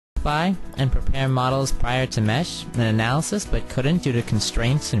simplify and prepare models prior to mesh and analysis but couldn't due to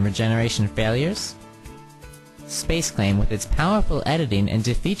constraints and regeneration failures? SpaceClaim, with its powerful editing and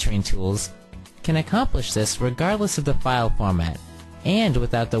defeaturing tools, can accomplish this regardless of the file format, and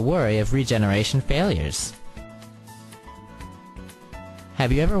without the worry of regeneration failures.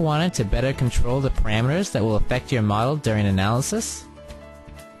 Have you ever wanted to better control the parameters that will affect your model during analysis?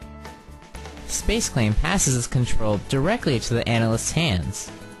 SpaceClaim passes this control directly to the analyst's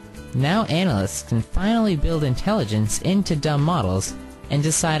hands. Now analysts can finally build intelligence into dumb models and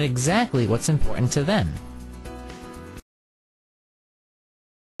decide exactly what's important to them.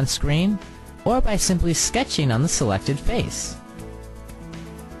 On screen, or by simply sketching on the selected face.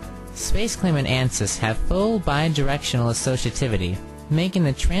 SpaceClaim and ANSYS have full bidirectional associativity, making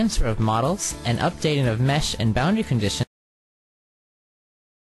the transfer of models and updating of mesh and boundary conditions,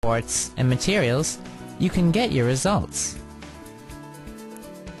 reports, and materials, you can get your results.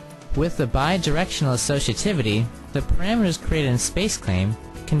 With the bidirectional associativity, the parameters created in SpaceClaim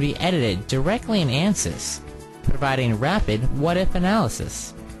can be edited directly in ANSYS, providing rapid what-if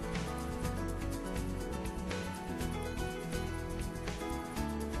analysis.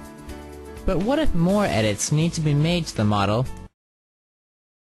 But what if more edits need to be made to the model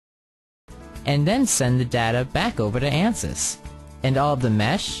and then send the data back over to ANSYS, and all of the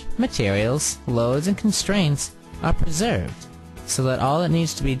mesh, materials, loads, and constraints are preserved, so that all that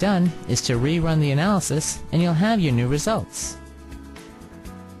needs to be done is to rerun the analysis and you'll have your new results.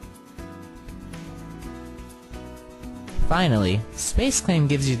 Finally, SpaceClaim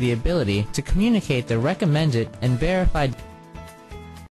gives you the ability to communicate the recommended and verified